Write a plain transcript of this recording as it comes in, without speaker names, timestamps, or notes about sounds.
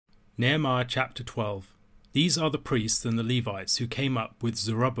Nehemiah chapter 12. These are the priests and the Levites who came up with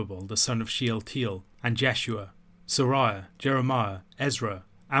Zerubbabel the son of Shealtiel, and Jeshua, Sariah, Jeremiah, Ezra,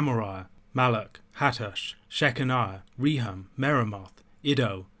 Amariah, Malach, Hattush, Shechaniah, Rehum, Meremoth,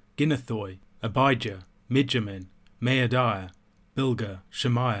 Iddo, Ginnethoi, Abijah, Mijamin, Maadiah, Bilgah,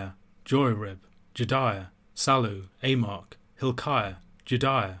 Shemaiah, Joiarib, Jediah, Sallu, Amok, Hilkiah,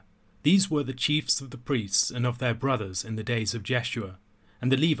 Jediah. These were the chiefs of the priests and of their brothers in the days of Jeshua.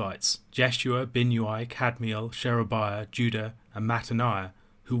 And the Levites, Jeshua, Binnui, Kadmiel, Sherebiah, Judah, and Mattaniah,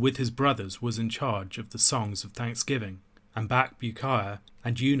 who with his brothers was in charge of the songs of thanksgiving. And Bakbukiah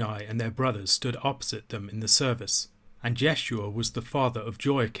and Uni and their brothers stood opposite them in the service. And Jeshua was the father of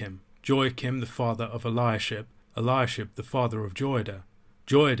Joachim, Joachim the father of Eliashib, Eliashib the father of Joiada,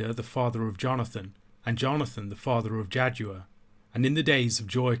 Joiada the father of Jonathan, and Jonathan the father of Jaddua. And in the days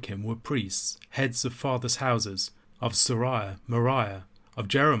of Joachim were priests, heads of fathers' houses, of Sariah, Moriah, of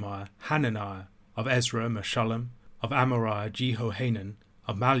Jeremiah, Hananiah, of Ezra, Meshullam, of Amariah, Jehohanan,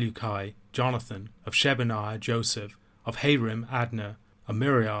 of Maluchi, Jonathan, of Shebaniah, Joseph, of Harim, Adna, of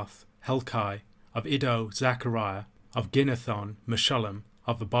Miriath, Helkai, of Iddo, Zechariah, of Ginnethon, Meshullam,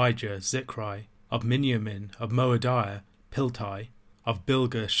 of Abijah, Zichri, of Miniamin, of Moadiah, Piltai, of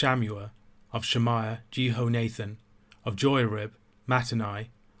Bilgah, Shammua, of Shemaiah, Jehonathan, of Joiarib, Mattani,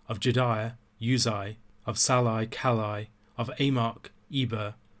 of Jediah, Uzai, of Salai, Kalai, of Amok,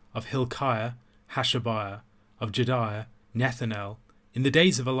 Eber, of Hilkiah, Hashabiah, of Jediah, Nethanel. In the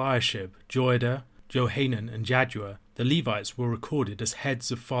days of Eliashib, Joiada, Johanan, and Jaddua, the Levites were recorded as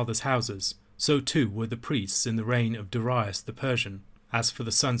heads of fathers' houses. So too were the priests in the reign of Darius the Persian. As for the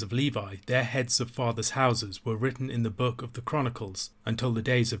sons of Levi, their heads of fathers' houses were written in the book of the Chronicles until the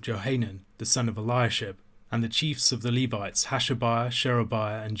days of Johanan, the son of Eliashib. And the chiefs of the Levites, Hashabiah,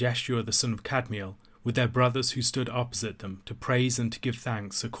 Sherebiah, and Jeshua the son of Kadmiel, with their brothers who stood opposite them, to praise and to give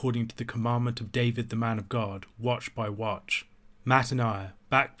thanks according to the commandment of David the man of God, watch by watch. Mattaniah,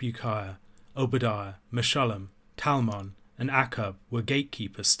 Bakbukiah, Obadiah, Meshullam, Talmon, and Akub were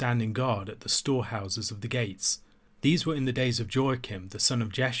gatekeepers standing guard at the storehouses of the gates. These were in the days of Joachim the son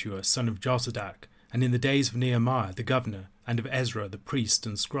of Jeshua, son of Jozadak, and in the days of Nehemiah the governor, and of Ezra the priest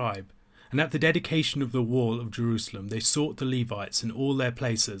and scribe. And at the dedication of the wall of Jerusalem they sought the Levites in all their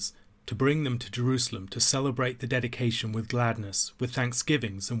places, to bring them to Jerusalem to celebrate the dedication with gladness, with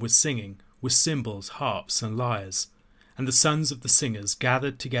thanksgivings and with singing, with cymbals, harps, and lyres. And the sons of the singers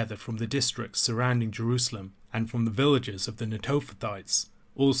gathered together from the districts surrounding Jerusalem, and from the villages of the Netophathites,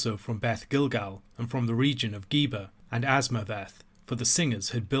 also from Beth Gilgal, and from the region of Geba and Asmaveth, for the singers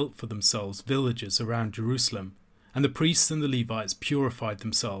had built for themselves villages around Jerusalem. And the priests and the Levites purified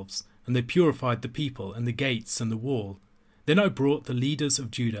themselves, and they purified the people and the gates and the wall. Then I brought the leaders of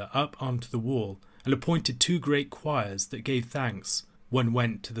Judah up onto the wall, and appointed 2 great choirs that gave thanks. One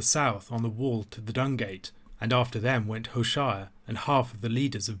went to the south on the wall to the dung gate, and after them went Hoshea and half of the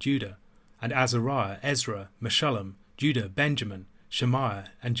leaders of Judah, and Azariah, Ezra, Meshullam, Judah, Benjamin, Shemaiah,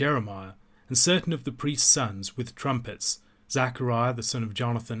 and Jeremiah, and certain of the priests' sons with trumpets, Zechariah the son of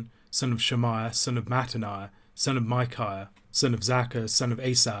Jonathan, son of Shemaiah, son of Mattaniah, son of Micaiah, son of Zachar, son of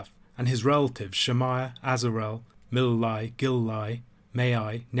Asaph, and his relatives Shemaiah, Azarel, Milai, Gilai,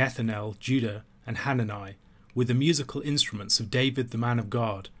 Mai, Nethanel, Judah, and Hanani, with the musical instruments of David the man of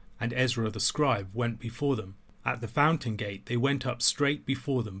God, and Ezra the scribe went before them. At the fountain gate they went up straight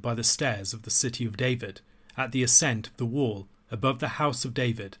before them by the stairs of the city of David, at the ascent of the wall, above the house of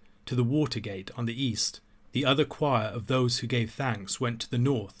David, to the water gate on the east. The other choir of those who gave thanks went to the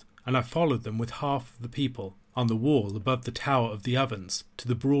north, and I followed them with half of the people, on the wall above the tower of the ovens, to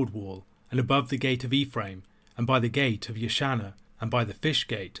the broad wall, and above the gate of Ephraim, and by the gate of Yeshana, and by the fish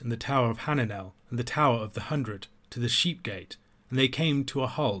gate, and the tower of Hananel, and the tower of the 100, to the sheep gate, and they came to a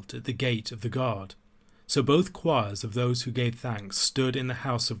halt at the gate of the guard. So both choirs of those who gave thanks stood in the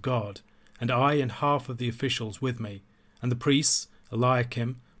house of God, and I and half of the officials with me, and the priests,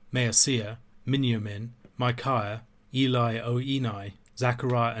 Eliakim, Maaseiah, Miniamin, Micaiah, Elioenai,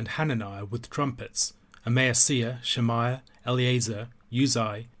 Zechariah, and Hananiah with trumpets, and Maaseiah, Shemaiah, Eleazar,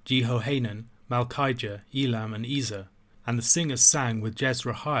 Uzai, Jehohanan, Malchijah, Elam, and Ezer. And the singers sang with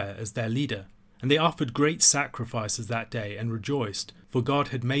Jezrahiah as their leader. And they offered great sacrifices that day and rejoiced, for God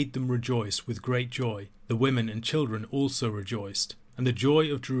had made them rejoice with great joy. The women and children also rejoiced, and the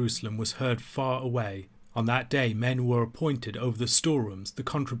joy of Jerusalem was heard far away. On that day men were appointed over the storerooms, the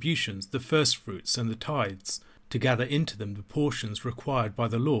contributions, the firstfruits, and the tithes, to gather into them the portions required by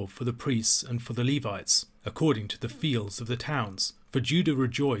the law for the priests and for the Levites, according to the fields of the towns. For Judah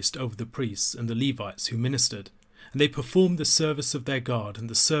rejoiced over the priests and the Levites who ministered, and they performed the service of their God and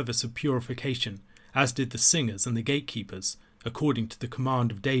the service of purification, as did the singers and the gatekeepers, according to the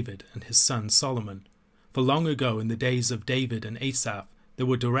command of David and his son Solomon. For long ago in the days of David and Asaph there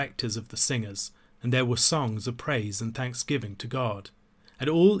were directors of the singers, and there were songs of praise and thanksgiving to God. And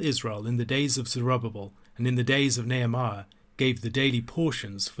all Israel in the days of Zerubbabel and in the days of Nehemiah gave the daily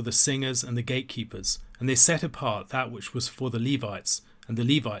portions for the singers and the gatekeepers, and they set apart that which was for the Levites, and the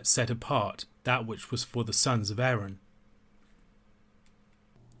Levites set apart that which was for the sons of Aaron.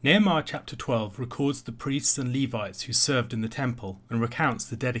 Nehemiah chapter 12 records the priests and Levites who served in the temple and recounts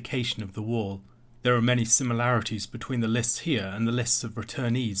the dedication of the wall. There are many similarities between the lists here and the lists of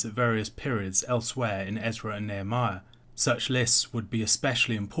returnees at various periods elsewhere in Ezra and Nehemiah. Such lists would be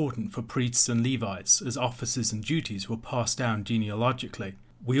especially important for priests and Levites, as offices and duties were passed down genealogically.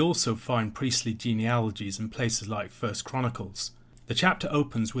 We also find priestly genealogies in places like 1 Chronicles. The chapter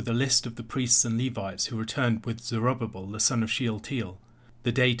opens with a list of the priests and Levites who returned with Zerubbabel the son of Shealtiel.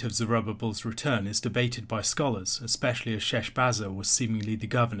 The date of Zerubbabel's return is debated by scholars, especially as Sheshbazzar was seemingly the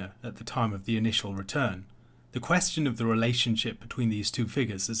governor at the time of the initial return. The question of the relationship between these two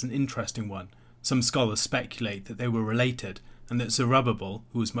figures is an interesting one. Some scholars speculate that they were related, and that Zerubbabel,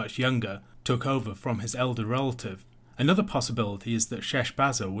 who was much younger, took over from his elder relative. Another possibility is that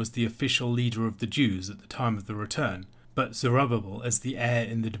Sheshbazzar was the official leader of the Jews at the time of the return, but Zerubbabel, as the heir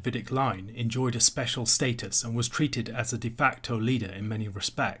in the Davidic line, enjoyed a special status and was treated as a de facto leader in many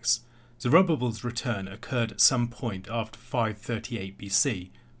respects. Zerubbabel's return occurred at some point after 538 BC,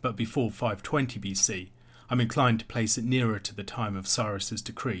 but before 520 BC. I'm inclined to place it nearer to the time of Cyrus's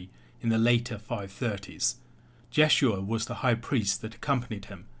decree, in the later 530s. Jeshua was the high priest that accompanied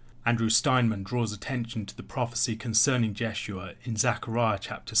him. Andrew Steinman draws attention to the prophecy concerning Jeshua in Zechariah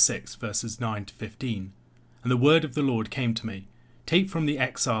chapter 6 verses 9 to 15. And the word of the Lord came to me, Take from the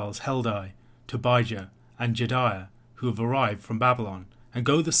exiles Heldai, Tobijah, and Jedaiah, who have arrived from Babylon, and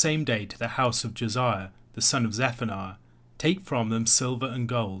go the same day to the house of Josiah, the son of Zephaniah. Take from them silver and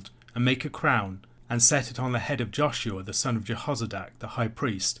gold, and make a crown, and set it on the head of Joshua, the son of Jehozadak, the high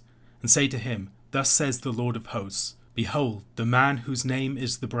priest, and say to him, Thus says the Lord of hosts, Behold, the man whose name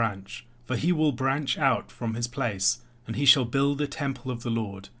is the branch, for he will branch out from his place, and he shall build the temple of the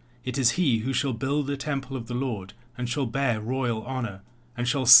Lord. It is he who shall build the temple of the Lord, and shall bear royal honour, and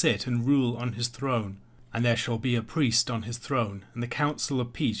shall sit and rule on his throne. And there shall be a priest on his throne, and the council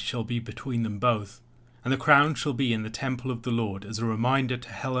of peace shall be between them both. And the crown shall be in the temple of the Lord as a reminder to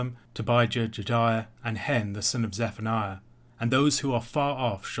Helem, Tobijah, Jedaiah, and Hen the son of Zephaniah. And those who are far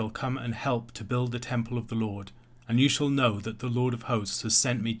off shall come and help to build the temple of the Lord. And you shall know that the Lord of hosts has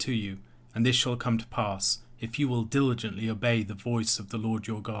sent me to you, and this shall come to pass, if you will diligently obey the voice of the Lord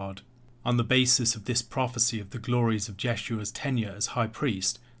your God. On the basis of this prophecy of the glories of Jeshua's tenure as high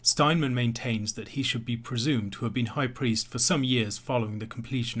priest, Steinman maintains that he should be presumed to have been high priest for some years following the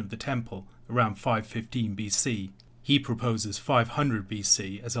completion of the temple, around 515 BC. He proposes 500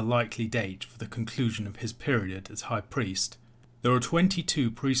 BC as a likely date for the conclusion of his period as high priest. There are 22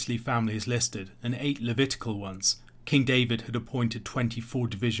 priestly families listed and 8 Levitical ones. King David had appointed 24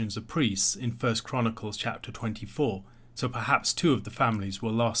 divisions of priests in 1 Chronicles chapter 24, so perhaps 2 of the families were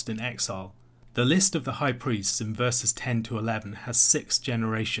lost in exile. The list of the high priests in verses 10 to 11 has 6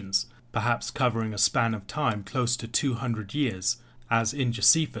 generations, perhaps covering a span of time close to 200 years, as in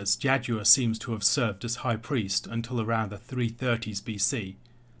Josephus, Jaddua seems to have served as high priest until around the 330s BC.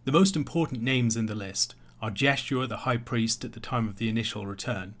 The most important names in the list are Jeshua the high priest at the time of the initial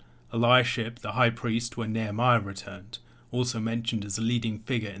return, Eliashib the high priest when Nehemiah returned, also mentioned as a leading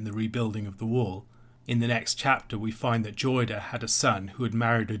figure in the rebuilding of the wall. In the next chapter we find that Joiada had a son who had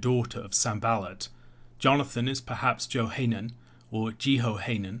married a daughter of Sanballat. Jonathan is perhaps Johanan or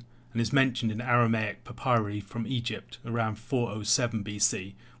Jehohanan and is mentioned in Aramaic papyri from Egypt around 407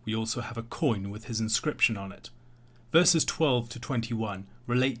 BC. We also have a coin with his inscription on it. Verses 12 to 21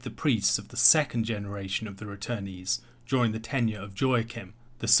 relate the priests of the second generation of the returnees during the tenure of Joachim,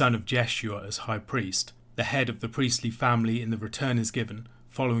 the son of Jeshua as high priest. The head of the priestly family in the return is given,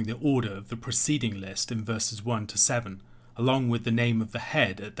 following the order of the preceding list in verses 1 to 7, along with the name of the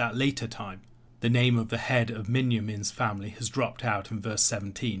head at that later time. The name of the head of Miniamin's family has dropped out in verse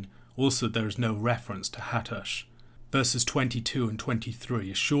 17. Also there is no reference to Hattush. Verses 22 and 23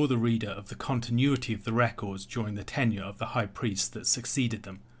 assure the reader of the continuity of the records during the tenure of the high priests that succeeded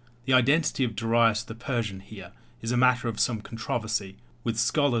them. The identity of Darius the Persian here is a matter of some controversy, with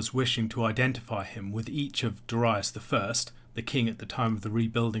scholars wishing to identify him with each of Darius I, the king at the time of the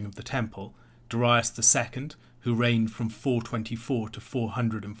rebuilding of the temple, Darius II, who reigned from 424 to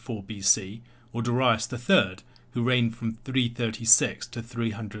 404 BC, or Darius III, who reigned from 336 to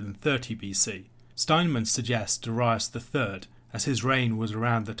 330 BC. Steinman suggests Darius III, as his reign was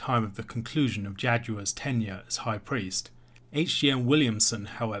around the time of the conclusion of Jaddua's tenure as high priest. H.G.M. Williamson,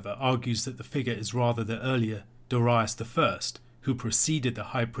 however, argues that the figure is rather the earlier Darius I, who preceded the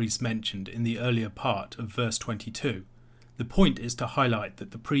high priest mentioned in the earlier part of verse 22. The point is to highlight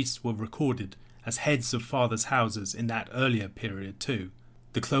that the priests were recorded as heads of fathers' houses in that earlier period too.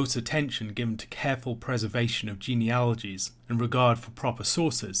 The close attention given to careful preservation of genealogies and regard for proper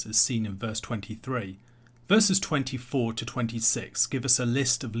sources is seen in verse 23. Verses 24 to 26 give us a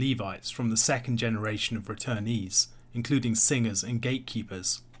list of Levites from the second generation of returnees, including singers and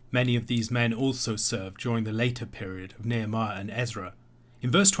gatekeepers. Many of these men also served during the later period of Nehemiah and Ezra.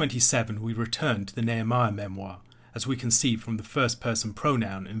 In verse 27 we return to the Nehemiah memoir, as we can see from the first-person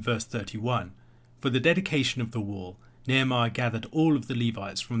pronoun in verse 31. For the dedication of the wall, Nehemiah gathered all of the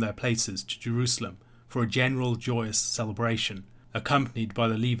Levites from their places to Jerusalem for a general joyous celebration, accompanied by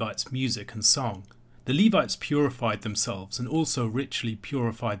the Levites' music and song. The Levites purified themselves and also richly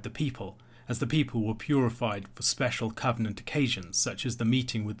purified the people, as the people were purified for special covenant occasions such as the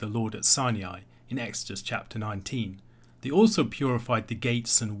meeting with the Lord at Sinai in Exodus chapter 19. They also purified the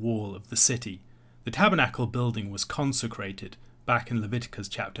gates and wall of the city. The tabernacle building was consecrated back in Leviticus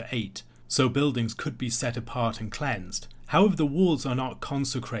chapter 8, so buildings could be set apart and cleansed. However, the walls are not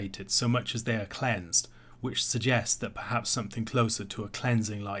consecrated so much as they are cleansed, which suggests that perhaps something closer to a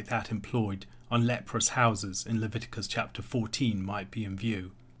cleansing like that employed on leprous houses in Leviticus chapter 14 might be in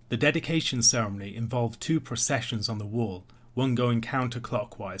view. The dedication ceremony involved two processions on the wall, one going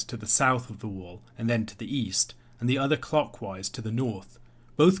counterclockwise to the south of the wall and then to the east, and the other clockwise to the north.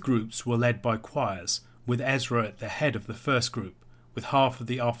 Both groups were led by choirs, with Ezra at the head of the first group, with half of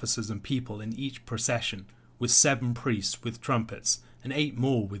the officers and people in each procession, with 7 priests with trumpets and 8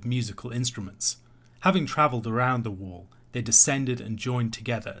 more with musical instruments. Having travelled around the wall, they descended and joined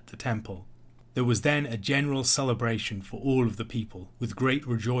together at the temple. There was then a general celebration for all of the people, with great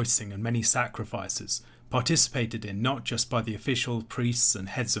rejoicing and many sacrifices, participated in not just by the official priests and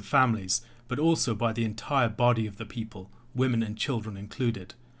heads of families, but also by the entire body of the people, women and children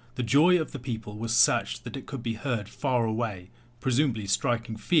included. The joy of the people was such that it could be heard far away, presumably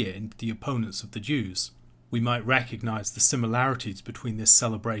striking fear into the opponents of the Jews. We might recognize the similarities between this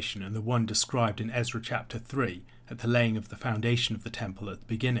celebration and the one described in Ezra chapter 3 at the laying of the foundation of the temple at the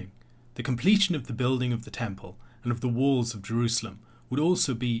beginning. The completion of the building of the temple and of the walls of Jerusalem would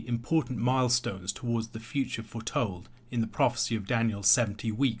also be important milestones towards the future foretold in the prophecy of Daniel's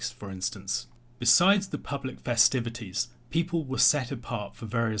 70 weeks, for instance. Besides the public festivities, people were set apart for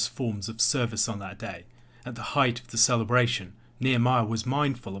various forms of service on that day. At the height of the celebration, Nehemiah was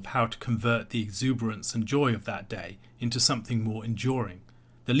mindful of how to convert the exuberance and joy of that day into something more enduring.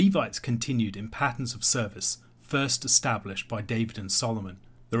 The Levites continued in patterns of service first established by David and Solomon.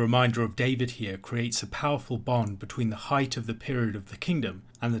 The reminder of David here creates a powerful bond between the height of the period of the kingdom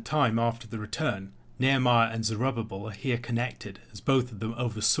and the time after the return. Nehemiah and Zerubbabel are here connected, as both of them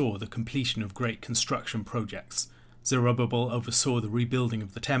oversaw the completion of great construction projects. Zerubbabel oversaw the rebuilding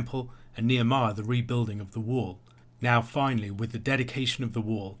of the temple, and Nehemiah the rebuilding of the wall. Now finally, with the dedication of the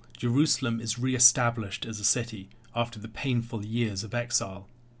wall, Jerusalem is re-established as a city after the painful years of exile.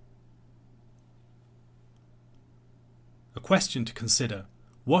 A question to consider: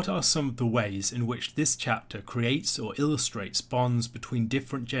 what are some of the ways in which this chapter creates or illustrates bonds between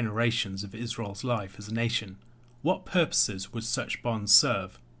different generations of Israel's life as a nation? What purposes would such bonds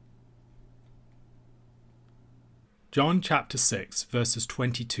serve? John chapter 6 verses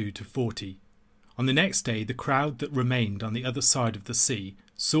 22 to 40. On the next day the crowd that remained on the other side of the sea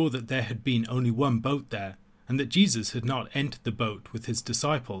saw that there had been only one boat there, and that Jesus had not entered the boat with his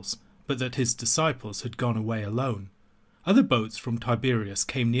disciples, but that his disciples had gone away alone. Other boats from Tiberias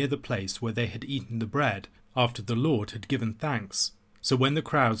came near the place where they had eaten the bread, after the Lord had given thanks. So when the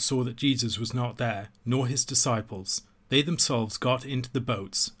crowd saw that Jesus was not there, nor his disciples, they themselves got into the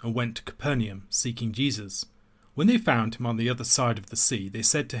boats and went to Capernaum, seeking Jesus. When they found him on the other side of the sea, they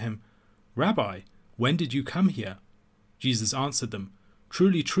said to him, "Rabbi, when did you come here?" Jesus answered them,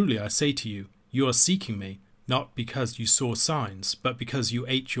 "Truly, truly, I say to you, you are seeking me, not because you saw signs, but because you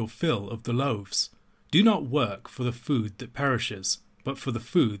ate your fill of the loaves. Do not work for the food that perishes, but for the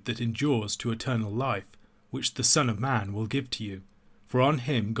food that endures to eternal life, which the Son of Man will give to you. For on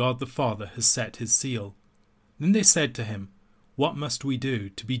him God the Father has set his seal." Then they said to him, "What must we do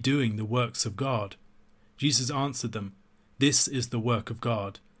to be doing the works of God?" Jesus answered them, "This is the work of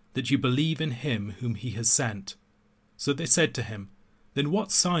God, that you believe in him whom he has sent." So they said to him, "Then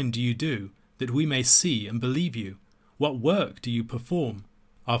what sign do you do, that we may see and believe you? What work do you perform?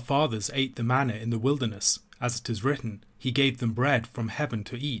 Our fathers ate the manna in the wilderness, as it is written, he gave them bread from heaven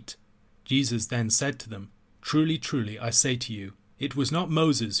to eat." Jesus then said to them, "Truly, truly, I say to you, it was not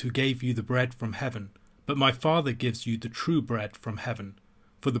Moses who gave you the bread from heaven, but my Father gives you the true bread from heaven.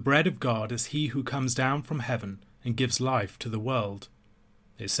 For the bread of God is he who comes down from heaven and gives life to the world."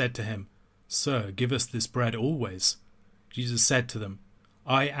 They said to him, "Sir, give us this bread always." Jesus said to them,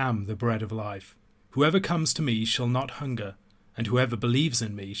 "I am the bread of life. Whoever comes to me shall not hunger, and whoever believes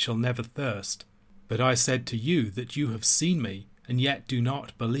in me shall never thirst. But I said to you that you have seen me, and yet do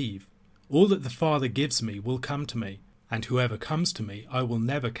not believe. All that the Father gives me will come to me, and whoever comes to me I will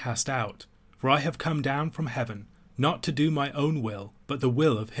never cast out. For I have come down from heaven, not to do my own will, but the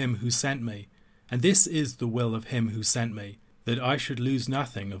will of him who sent me. And this is the will of him who sent me, that I should lose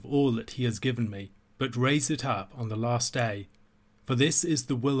nothing of all that he has given me, but raise it up on the last day. For this is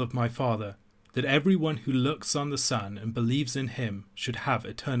the will of my Father, that everyone who looks on the Son and believes in him should have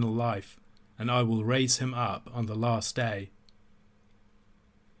eternal life, and I will raise him up on the last day."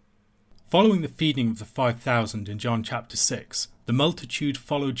 Following the feeding of the 5,000 in John chapter 6, the multitude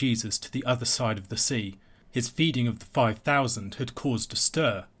followed Jesus to the other side of the sea. His feeding of the 5,000 had caused a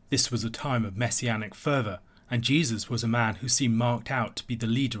stir. This was a time of messianic fervour, and Jesus was a man who seemed marked out to be the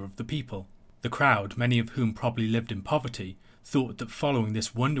leader of the people. The crowd, many of whom probably lived in poverty, thought that following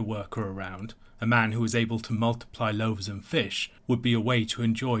this wonder worker around, a man who was able to multiply loaves and fish, would be a way to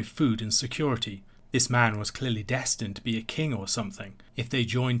enjoy food and security. This man was clearly destined to be a king or something. If they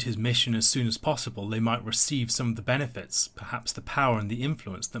joined his mission as soon as possible, they might receive some of the benefits, perhaps the power and the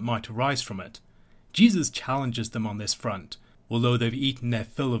influence that might arise from it. Jesus challenges them on this front. Although they've eaten their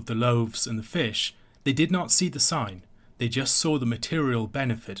fill of the loaves and the fish, they did not see the sign. They just saw the material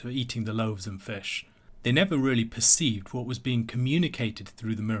benefit of eating the loaves and fish. They never really perceived what was being communicated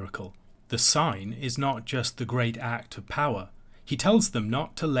through the miracle. The sign is not just the great act of power. He tells them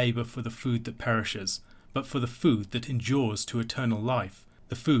not to labour for the food that perishes, but for the food that endures to eternal life,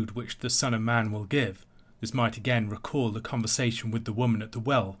 the food which the Son of Man will give. This might again recall the conversation with the woman at the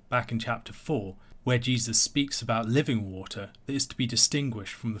well back in chapter 4, where Jesus speaks about living water that is to be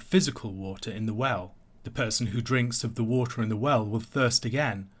distinguished from the physical water in the well. The person who drinks of the water in the well will thirst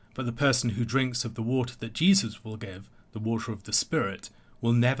again, but the person who drinks of the water that Jesus will give, the water of the Spirit,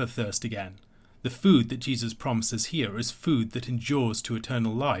 will never thirst again. The food that Jesus promises here is food that endures to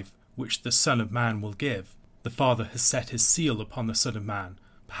eternal life, which the Son of Man will give. The Father has set his seal upon the Son of Man,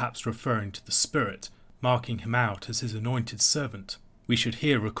 perhaps referring to the Spirit, marking him out as his anointed servant. We should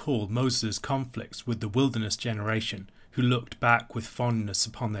here recall Moses' conflicts with the wilderness generation, who looked back with fondness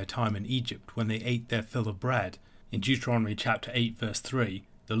upon their time in Egypt when they ate their fill of bread. In Deuteronomy chapter 8 verse 3,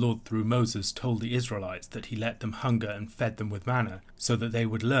 the Lord through Moses told the Israelites that he let them hunger and fed them with manna, so that they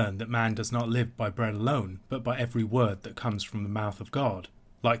would learn that man does not live by bread alone, but by every word that comes from the mouth of God.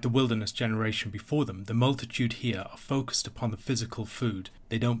 Like the wilderness generation before them, the multitude here are focused upon the physical food.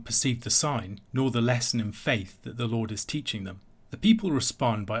 They don't perceive the sign, nor the lesson in faith that the Lord is teaching them. The people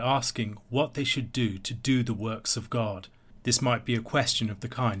respond by asking what they should do to do the works of God. This might be a question of the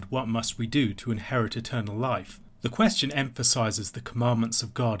kind, what must we do to inherit eternal life? The question emphasizes the commandments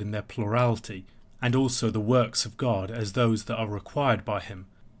of God in their plurality, and also the works of God as those that are required by him.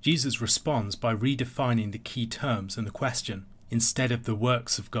 Jesus responds by redefining the key terms in the question. Instead of the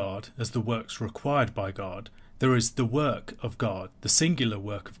works of God as the works required by God, there is the work of God, the singular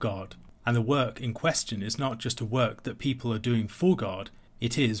work of God. And the work in question is not just a work that people are doing for God,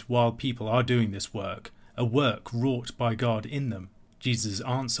 it is, while people are doing this work, a work wrought by God in them. Jesus'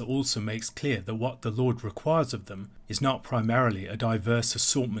 answer also makes clear that what the Lord requires of them is not primarily a diverse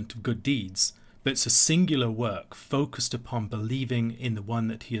assortment of good deeds, but it's a singular work focused upon believing in the one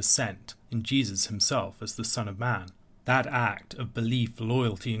that he has sent, in Jesus himself as the Son of Man. That act of belief,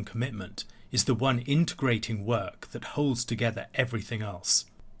 loyalty and commitment is the one integrating work that holds together everything else.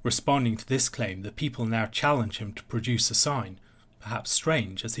 Responding to this claim, the people now challenge him to produce a sign. Perhaps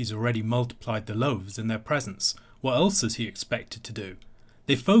strange, as he's already multiplied the loaves in their presence. What else is he expected to do?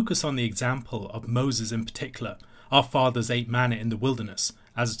 They focus on the example of Moses in particular. Our fathers ate manna in the wilderness.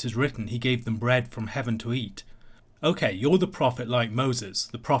 As it is written, he gave them bread from heaven to eat. Okay, you're the prophet like Moses,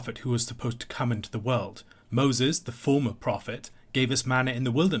 the prophet who was supposed to come into the world. Moses, the former prophet, gave us manna in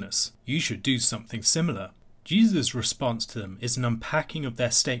the wilderness. You should do something similar. Jesus' response to them is an unpacking of their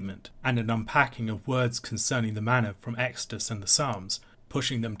statement and an unpacking of words concerning the manna from Exodus and the Psalms,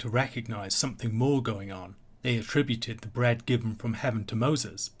 pushing them to recognize something more going on. They attributed the bread given from heaven to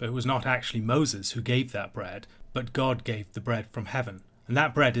Moses, but it was not actually Moses who gave that bread, but God gave the bread from heaven. And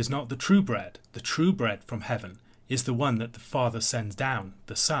that bread is not the true bread. The true bread from heaven is the one that the Father sends down,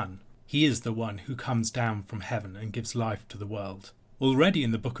 the Son. He is the one who comes down from heaven and gives life to the world. Already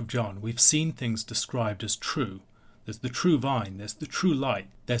in the book of John, we've seen things described as true. There's the true vine, there's the true light,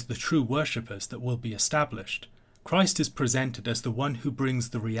 there's the true worshippers that will be established. Christ is presented as the one who brings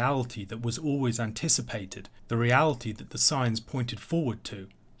the reality that was always anticipated, the reality that the signs pointed forward to.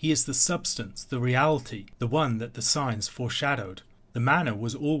 He is the substance, the reality, the one that the signs foreshadowed. The manna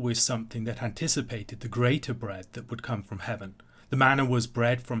was always something that anticipated the greater bread that would come from heaven. The manna was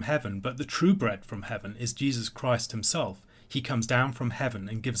bread from heaven, but the true bread from heaven is Jesus Christ himself. He comes down from heaven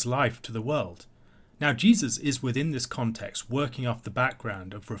and gives life to the world. Now Jesus is within this context working off the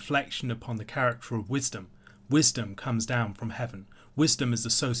background of reflection upon the character of wisdom. Wisdom comes down from heaven. Wisdom is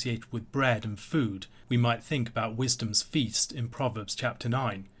associated with bread and food. We might think about wisdom's feast in Proverbs chapter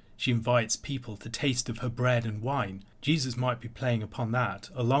 9. She invites people to taste of her bread and wine. Jesus might be playing upon that,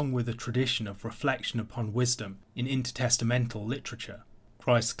 along with a tradition of reflection upon wisdom in intertestamental literature.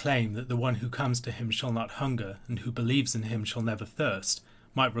 Christ's claim that the one who comes to him shall not hunger, and who believes in him shall never thirst,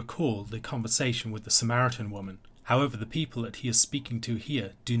 might recall the conversation with the Samaritan woman. However, the people that he is speaking to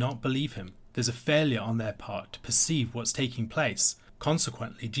here do not believe him. There's a failure on their part to perceive what's taking place.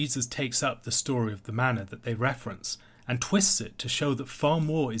 Consequently, Jesus takes up the story of the manna that they reference and twists it to show that far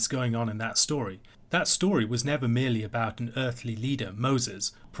more is going on in that story. That story was never merely about an earthly leader,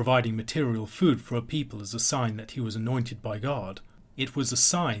 Moses, providing material food for a people as a sign that he was anointed by God. It was a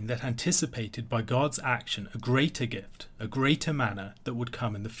sign that anticipated by God's action a greater gift, a greater manna that would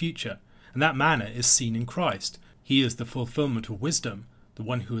come in the future. And that manna is seen in Christ. He is the fulfillment of wisdom, the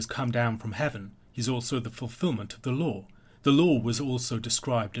one who has come down from heaven. He is also the fulfillment of the law. The law was also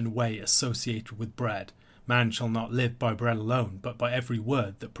described in a way associated with bread. Man shall not live by bread alone, but by every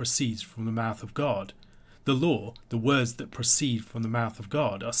word that proceeds from the mouth of God. The law, the words that proceed from the mouth of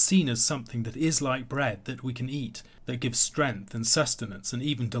God, are seen as something that is like bread that we can eat, that gives strength and sustenance and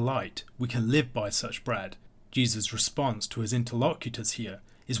even delight. We can live by such bread. Jesus' response to his interlocutors here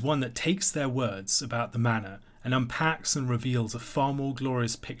is one that takes their words about the manna and unpacks and reveals a far more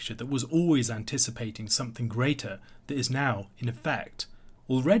glorious picture that was always anticipating something greater that is now in effect.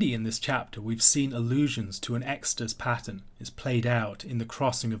 Already in this chapter we've seen allusions to an Exodus pattern. It's played out in the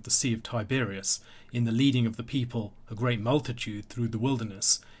crossing of the Sea of Tiberias, in the leading of the people, a great multitude, through the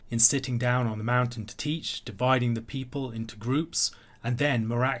wilderness, in sitting down on the mountain to teach, dividing the people into groups, and then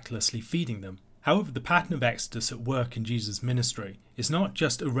miraculously feeding them. However, the pattern of Exodus at work in Jesus' ministry is not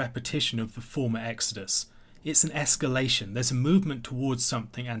just a repetition of the former Exodus. It's an escalation. There's a movement towards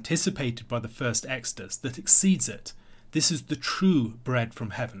something anticipated by the first Exodus that exceeds it. This is the true bread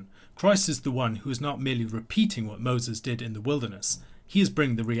from heaven. Christ is the one who is not merely repeating what Moses did in the wilderness. He is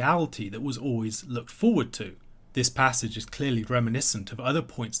bringing the reality that was always looked forward to. This passage is clearly reminiscent of other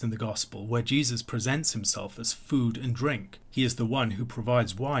points in the Gospel where Jesus presents himself as food and drink. He is the one who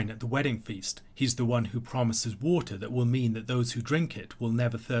provides wine at the wedding feast. He's the one who promises water that will mean that those who drink it will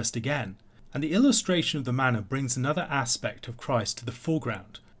never thirst again. And the illustration of the manna brings another aspect of Christ to the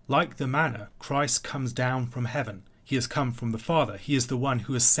foreground. Like the manna, Christ comes down from heaven. He has come from the Father. He is the one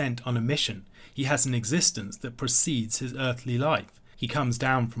who is sent on a mission. He has an existence that precedes his earthly life. He comes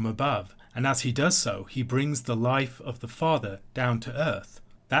down from above, and as he does so, he brings the life of the Father down to earth.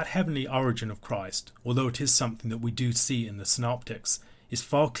 That heavenly origin of Christ, although it is something that we do see in the Synoptics, is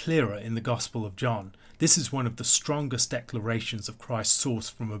far clearer in the Gospel of John. This is one of the strongest declarations of Christ's source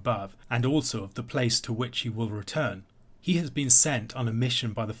from above, and also of the place to which he will return. He has been sent on a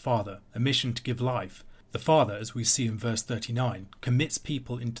mission by the Father, a mission to give life. The Father, as we see in verse 39, commits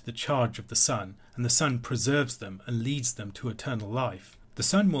people into the charge of the Son, and the Son preserves them and leads them to eternal life. The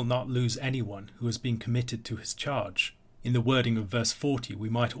Son will not lose anyone who has been committed to his charge. In the wording of verse 40, we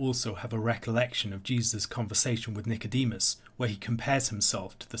might also have a recollection of Jesus' conversation with Nicodemus, where he compares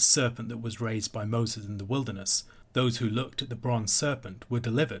himself to the serpent that was raised by Moses in the wilderness. Those who looked at the bronze serpent were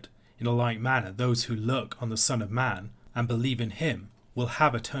delivered. In a like manner, those who look on the Son of Man and believe in him will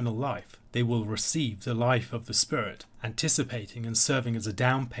have eternal life. They will receive the life of the Spirit, anticipating and serving as a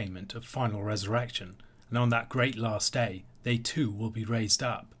down payment of final resurrection. And on that great last day, they too will be raised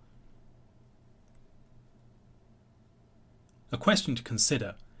up. A question to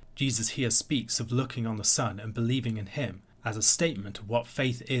consider. Jesus here speaks of looking on the Son and believing in him as a statement of what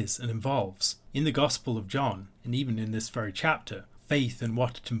faith is and involves. In the Gospel of John, and even in this very chapter, faith and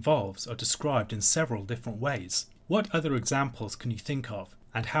what it involves are described in several different ways. What other examples can you think of,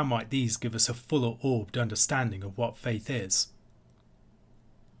 and how might these give us a fuller orbed understanding of what faith is?